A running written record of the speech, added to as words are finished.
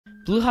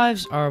Blue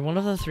hives are one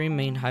of the 3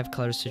 main hive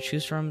colors to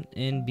choose from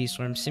in Bee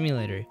Swarm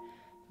Simulator.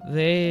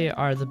 They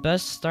are the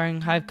best starting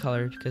hive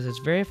color because it's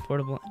very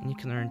affordable and you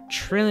can earn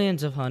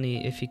trillions of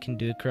honey if you can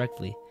do it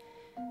correctly.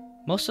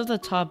 Most of the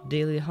top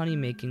daily honey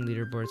making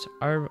leaderboards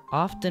are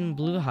often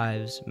blue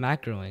hives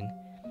macroing.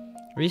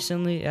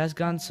 Recently, it has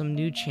gotten some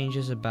new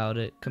changes about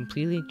it,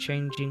 completely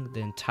changing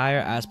the entire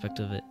aspect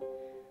of it.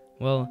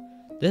 Well,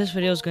 this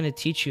video is going to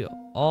teach you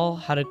all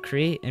how to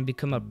create and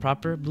become a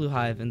proper blue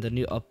hive in the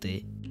new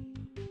update.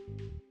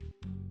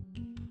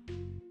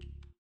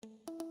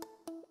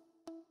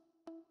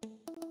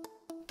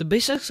 The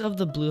basics of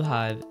the blue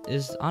hive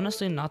is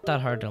honestly not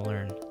that hard to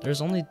learn.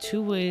 There's only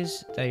 2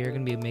 ways that you're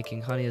going to be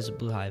making honey as a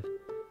blue hive: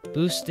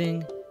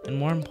 boosting, and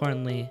more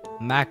importantly,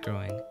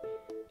 macroing.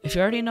 If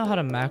you already know how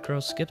to macro,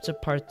 skip to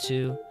part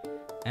 2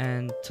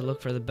 and to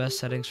look for the best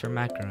settings for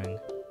macroing.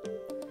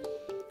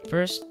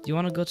 First, you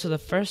want to go to the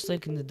first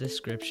link in the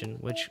description,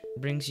 which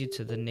brings you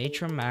to the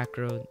Nature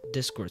Macro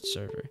Discord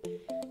server.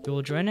 You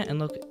will join it and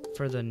look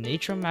for the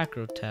Nature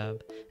Macro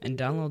tab and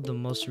download the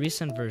most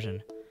recent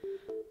version.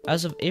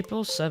 As of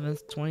April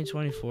 7th,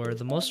 2024,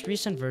 the most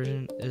recent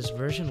version is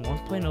version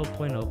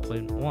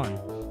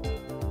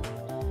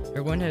 1.0.0.1.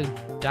 You're going to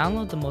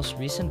download the most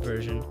recent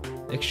version,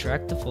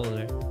 extract the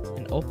folder,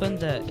 and open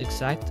the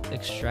exact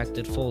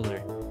extracted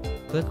folder.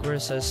 Click where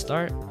it says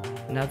Start.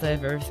 Now that I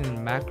have everything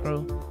in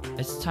macro,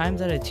 it's time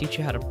that I teach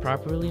you how to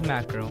properly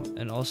macro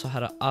and also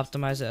how to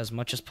optimize it as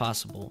much as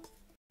possible.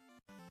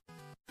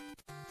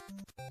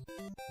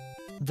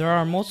 There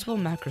are multiple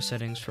macro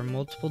settings for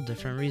multiple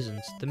different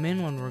reasons. The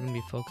main one we're going to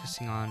be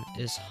focusing on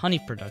is honey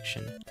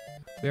production.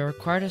 We are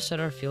required to set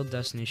our field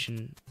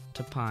destination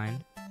to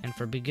Pine, and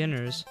for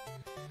beginners,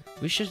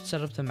 we should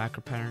set up the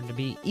macro pattern to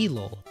be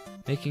ELOL,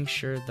 making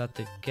sure that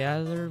the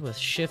gather with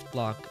shift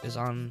lock is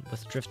on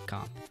with drift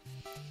comp.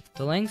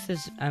 The length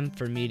is M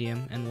for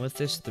medium and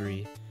width is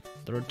 3.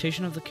 The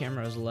rotation of the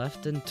camera is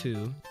left and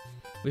 2.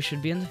 We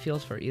should be in the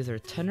field for either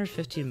 10 or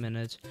 15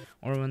 minutes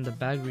or when the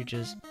bag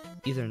reaches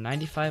either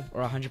 95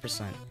 or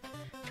 100%.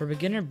 For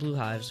beginner blue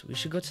hives, we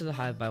should go to the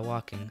hive by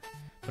walking,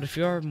 but if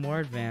you are more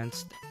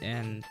advanced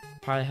and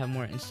probably have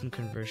more instant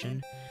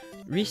conversion,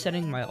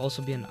 resetting might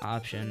also be an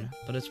option,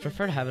 but it's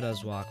preferred to have it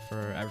as walk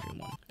for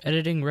everyone.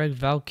 Editing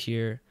RedValk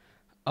here.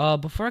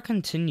 Before I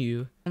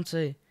continue, I want to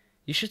say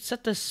you should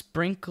set the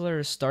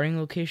sprinkler starting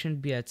location to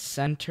be at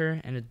center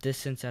and a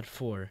distance at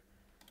 4.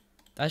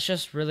 That's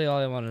just really all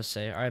I want to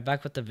say. Alright,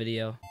 back with the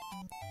video.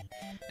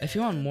 If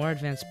you want more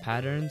advanced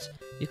patterns,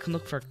 you can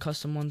look for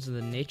custom ones in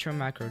the Nature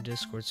Macro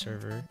Discord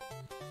server.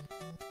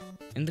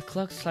 In the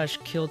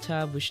collect/kill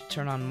tab, we should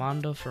turn on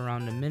Mondo for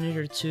around a minute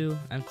or 2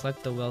 and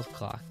collect the wealth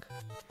clock.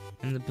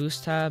 In the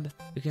boost tab,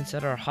 we can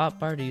set our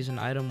hotbar to use an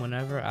item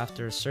whenever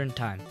after a certain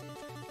time.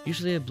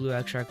 Usually a blue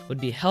extract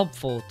would be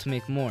helpful to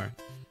make more.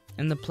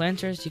 In the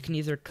planters, you can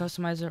either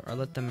customize it or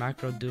let the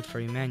macro do it for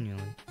you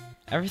manually.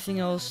 Everything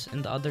else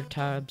in the other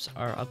tabs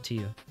are up to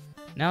you.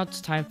 Now it's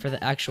time for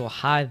the actual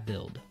hive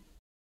build.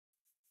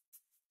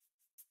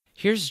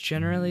 Here's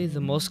generally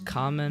the most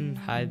common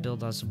hive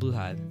build as a blue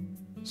hive.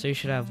 So you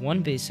should have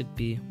 1 basic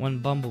bee, 1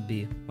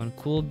 bumblebee, 1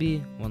 cool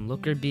bee, 1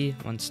 looker bee,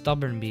 1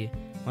 stubborn bee,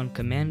 1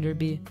 commander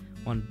bee,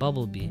 1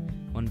 bubble bee,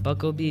 1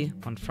 bucko bee,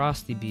 1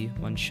 frosty bee,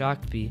 1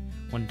 shocked bee,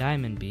 1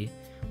 diamond bee,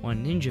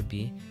 1 ninja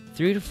bee,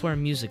 3 to 4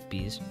 music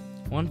bees,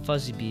 1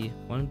 fuzzy bee,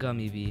 1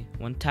 gummy bee,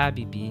 1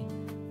 tabby bee,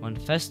 1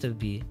 festive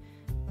bee,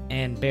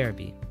 and bear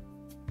bee.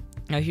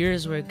 Now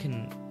here's where you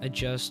can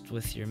adjust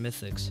with your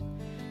mythics.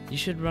 You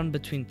should run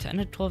between 10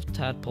 to 12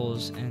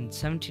 tadpoles and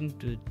 17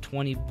 to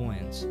 20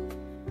 buoyants.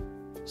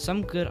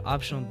 Some good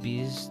optional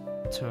bees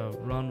to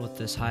run with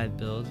this hive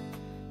build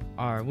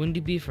are Windy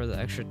Bee for the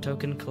extra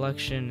token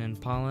collection and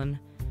pollen,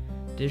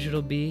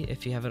 Digital Bee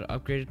if you have it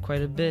upgraded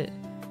quite a bit,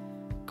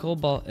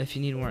 Cobalt if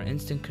you need more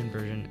instant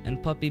conversion,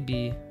 and Puppy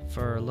Bee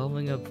for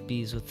leveling up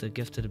bees with the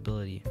gifted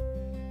ability.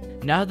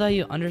 Now that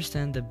you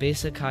understand the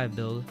basic hive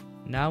build,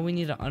 now we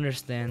need to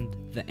understand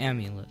the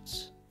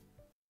amulets.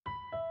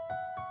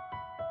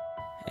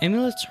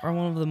 Amulets are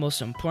one of the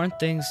most important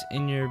things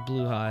in your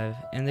blue hive,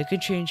 and they can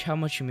change how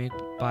much you make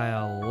by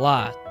a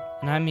lot,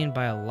 and I mean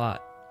by a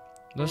lot.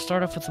 Let's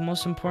start off with the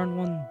most important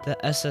one, the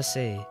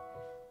SSA.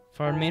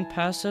 For our main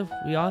passive,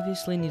 we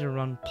obviously need to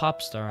run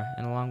Popstar,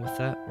 and along with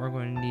that, we're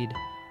going to need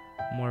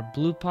more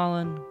blue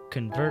pollen,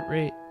 convert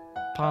rate,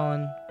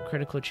 pollen,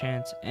 critical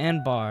chance,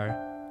 and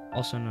bar,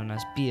 also known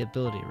as bee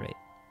ability rate.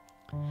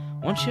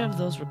 Once you have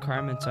those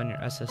requirements on your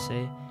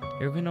SSA,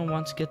 you're going to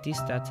want to get these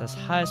stats as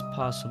high as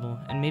possible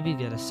and maybe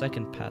get a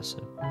second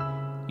passive.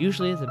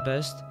 Usually the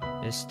best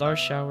is Star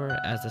Shower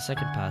as the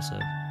second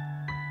passive.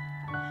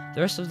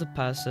 The rest of the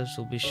passives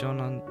will be shown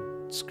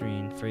on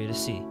screen for you to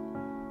see.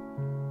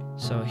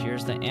 So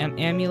here's the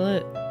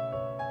amulet,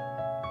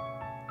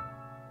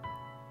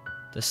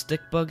 the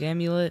stick bug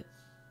amulet,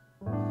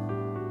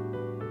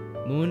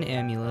 moon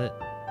amulet,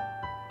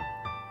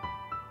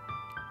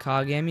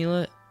 cog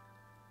amulet,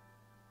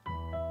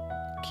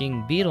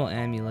 king beetle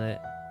amulet,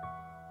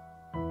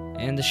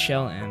 and the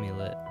shell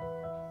amulet.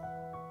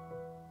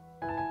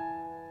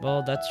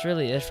 Well, that's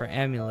really it for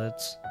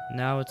amulets.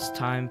 Now it's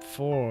time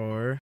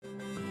for...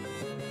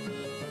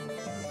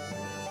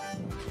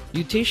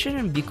 Mutation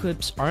and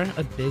B-Quips aren't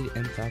a big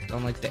impact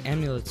on like the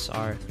amulets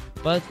are,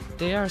 but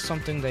they are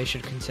something that you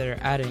should consider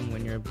adding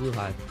when you're a Blue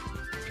Hive.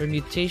 For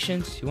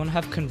mutations, you want to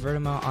have convert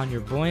amount on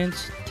your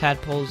Buoyants,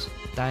 Tadpoles,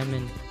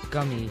 Diamond,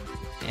 Gummy,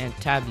 and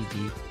Tabby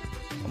bee.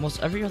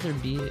 Almost every other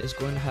bee is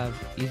going to have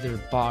either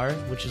Bar,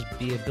 which is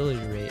bee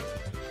ability rate,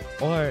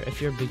 or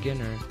if you're a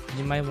beginner,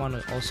 you might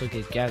want to also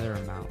get Gather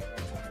amount.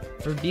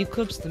 For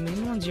B-Clips, the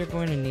main ones you're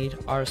going to need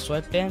are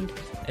Sweatband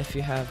if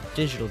you have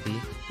Digital Bee,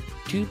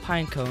 2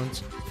 Pine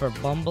Cones for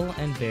Bumble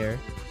and Bear,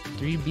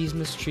 3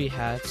 Beesmas Tree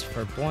Hats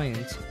for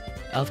Buoyant,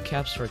 Elf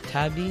Caps for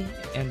Tabby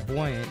and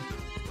Buoyant,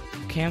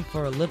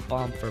 Camphor Lip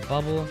Balm for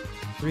Bubble,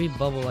 3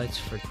 Bubble Lights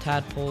for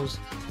Tadpoles,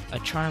 a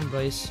Charm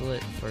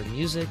Bracelet for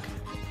Music,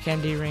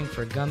 Candy Ring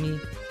for Gummy,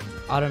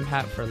 Autumn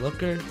Hat for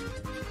Looker,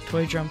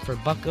 Toy Drum for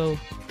Bucko,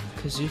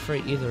 Kazoo for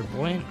either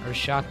Buoyant or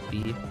Shock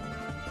Bee,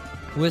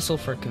 Whistle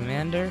for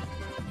Commander,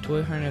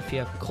 Toy Horn if you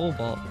have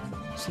Cobalt,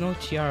 Snow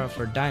Tiara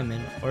for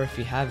Diamond, or if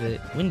you have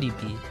it, Windy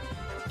Bee,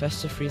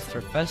 Festive Wreath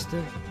for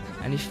Festive,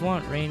 and if you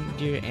want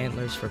Reindeer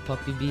Antlers for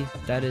Puppy Bee,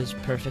 that is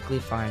perfectly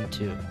fine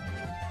too.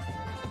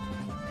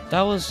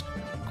 That was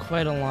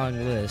quite a long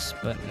list,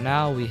 but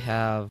now we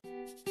have...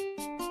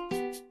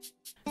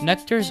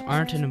 Nectars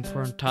aren't an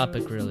important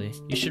topic really.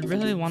 You should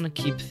really want to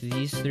keep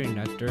these 3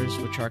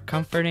 nectars, which are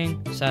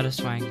comforting,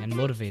 satisfying, and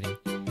motivating.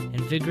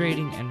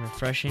 Invigorating and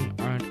refreshing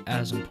aren't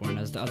as important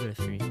as the other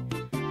 3.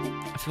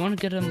 If you want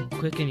to get them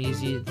quick and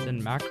easy,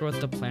 then macro at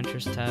the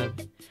Planters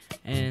tab,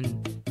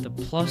 and the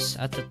plus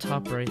at the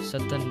top right,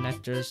 set the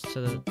nectars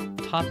to the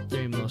top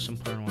 3 most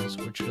important ones,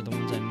 which are the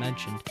ones I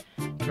mentioned,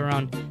 to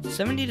around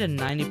 70 to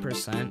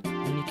 90%,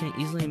 and you can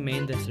easily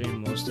main the 3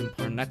 most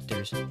important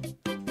nectars.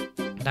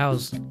 That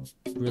was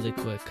really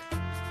quick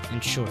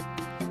and short,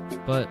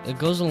 but it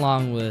goes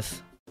along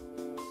with...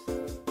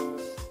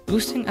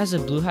 Boosting as a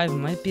Blue Hive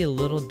might be a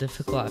little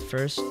difficult at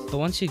first, but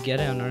once you get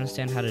it and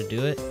understand how to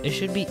do it, it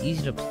should be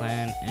easy to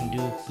plan and do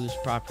a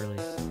boost properly.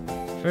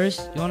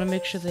 First, you want to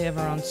make sure they have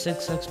around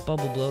 6x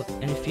Bubble Bloat,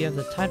 and if you have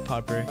the Tide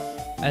Popper,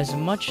 as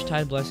much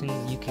Tide Blessing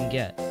you can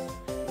get,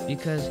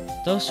 because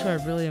those 2 are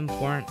really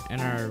important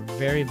and are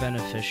very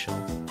beneficial.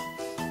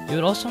 You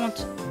would also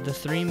want the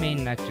 3 main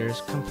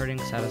nectars, comforting,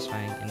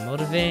 satisfying, and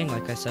motivating,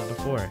 like I said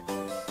before.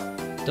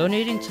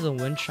 Donating to the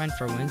Wind Shrine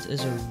for wins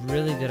is a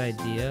really good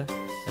idea,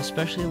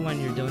 especially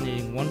when you're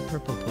donating 1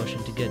 purple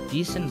potion to get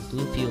decent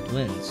blue field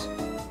wins.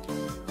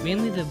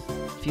 Mainly the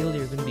field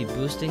you're going to be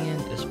boosting in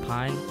is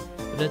Pine,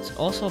 but it's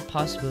also a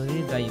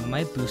possibility that you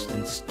might boost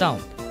in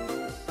Stump.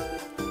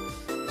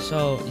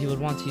 So you would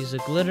want to use a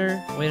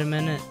glitter, wait a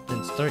minute,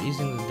 then start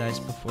using the dice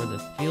before the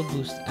field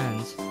boost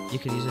ends. You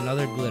could use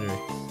another glitter,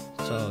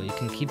 so you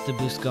can keep the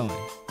boost going.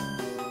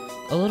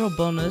 A little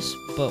bonus,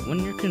 but when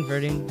you're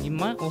converting, you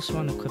might also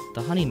want to equip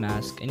the honey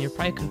mask, and you're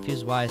probably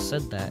confused why I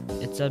said that.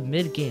 It's a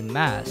mid-game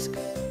mask.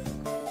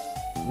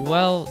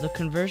 Well, the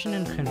conversion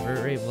and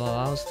convert rate will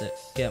allow us to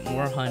get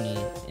more honey,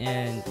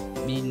 and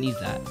we need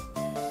that.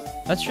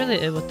 That's really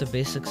it with the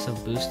basics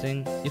of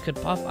boosting. You could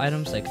pop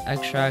items like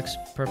extracts,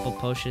 purple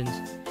potions,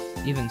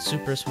 even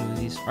super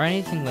smoothies, or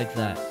anything like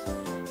that.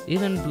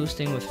 Even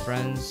boosting with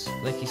friends,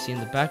 like you see in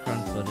the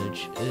background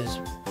footage, is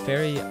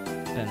very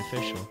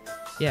beneficial.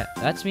 Yeah,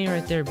 that's me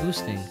right there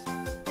boosting.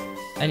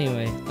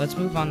 Anyway, let's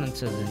move on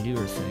into the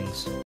newer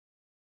things.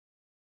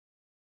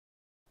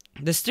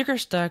 The sticker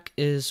stack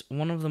is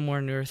one of the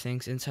more newer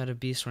things inside of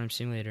Bee Swarm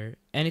Simulator,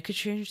 and it could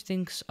change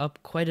things up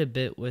quite a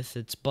bit with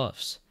its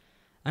buffs.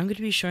 I'm going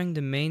to be showing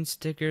the main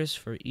stickers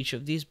for each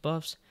of these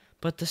buffs,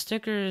 but the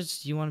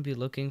stickers you want to be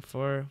looking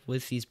for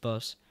with these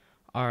buffs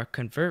are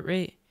Convert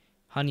Rate,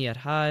 Honey at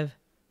Hive,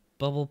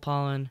 Bubble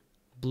Pollen,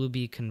 Blue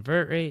Bee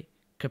Convert Rate,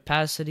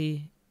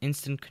 Capacity,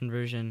 Instant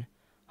Conversion,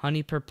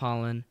 Honey per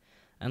Pollen,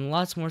 and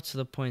lots more to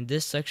the point.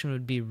 This section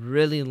would be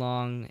really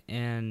long,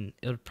 and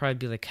it would probably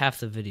be like half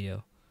the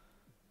video.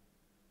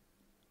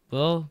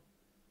 Well,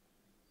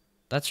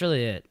 that's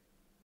really it.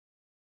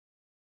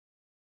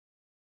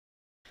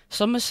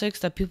 Some mistakes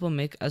that people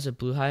make as a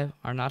Blue Hive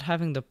are not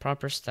having the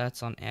proper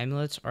stats on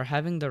amulets or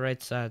having the right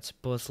stats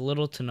but with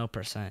little to no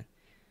percent.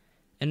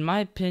 In my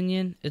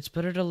opinion, it's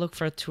better to look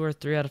for a 2 or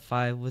 3 out of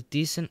 5 with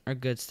decent or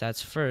good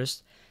stats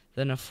first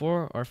than a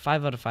 4 or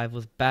 5 out of 5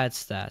 with bad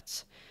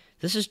stats.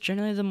 This is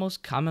generally the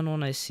most common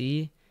one I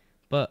see,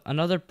 but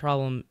another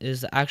problem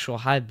is the actual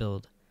Hive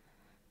build.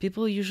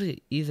 People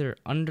usually either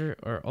under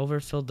or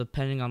overfill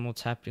depending on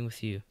what's happening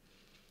with you.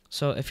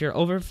 So if you're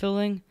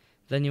overfilling,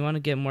 then you want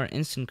to get more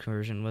instant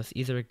conversion with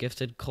either a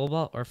gifted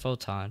Cobalt or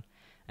Photon.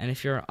 And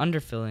if you're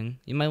underfilling,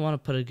 you might want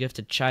to put a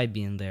gifted Chai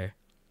Bee in there.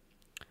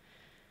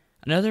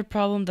 Another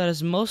problem that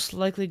is most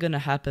likely going to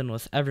happen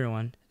with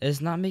everyone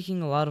is not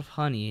making a lot of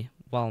honey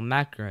while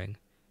macroing.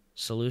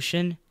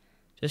 Solution?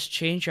 Just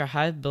change your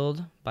Hive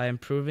build by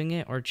improving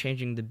it or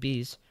changing the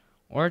bees,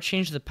 or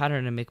change the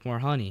pattern to make more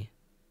honey.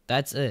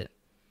 That's it.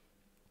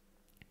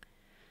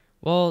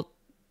 Well,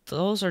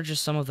 those are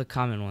just some of the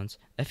common ones.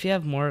 If you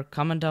have more,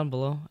 comment down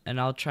below and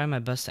I'll try my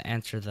best to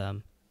answer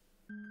them.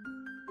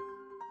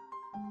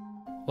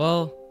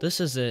 Well, this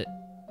is it.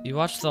 You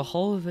watched the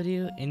whole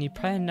video and you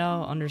probably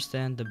now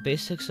understand the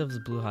basics of the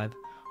Blue Hive,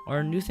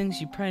 or new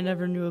things you probably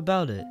never knew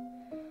about it.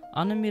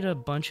 Anna made a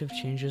bunch of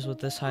changes with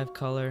this hive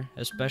color,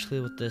 especially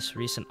with this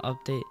recent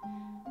update,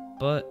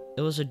 but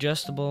it was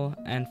adjustable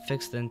and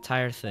fixed the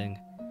entire thing.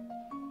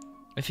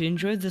 If you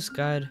enjoyed this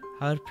guide,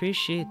 I would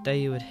appreciate that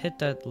you would hit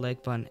that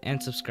like button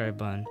and subscribe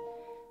button.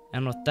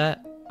 And with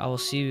that, I will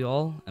see you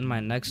all in my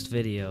next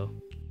video.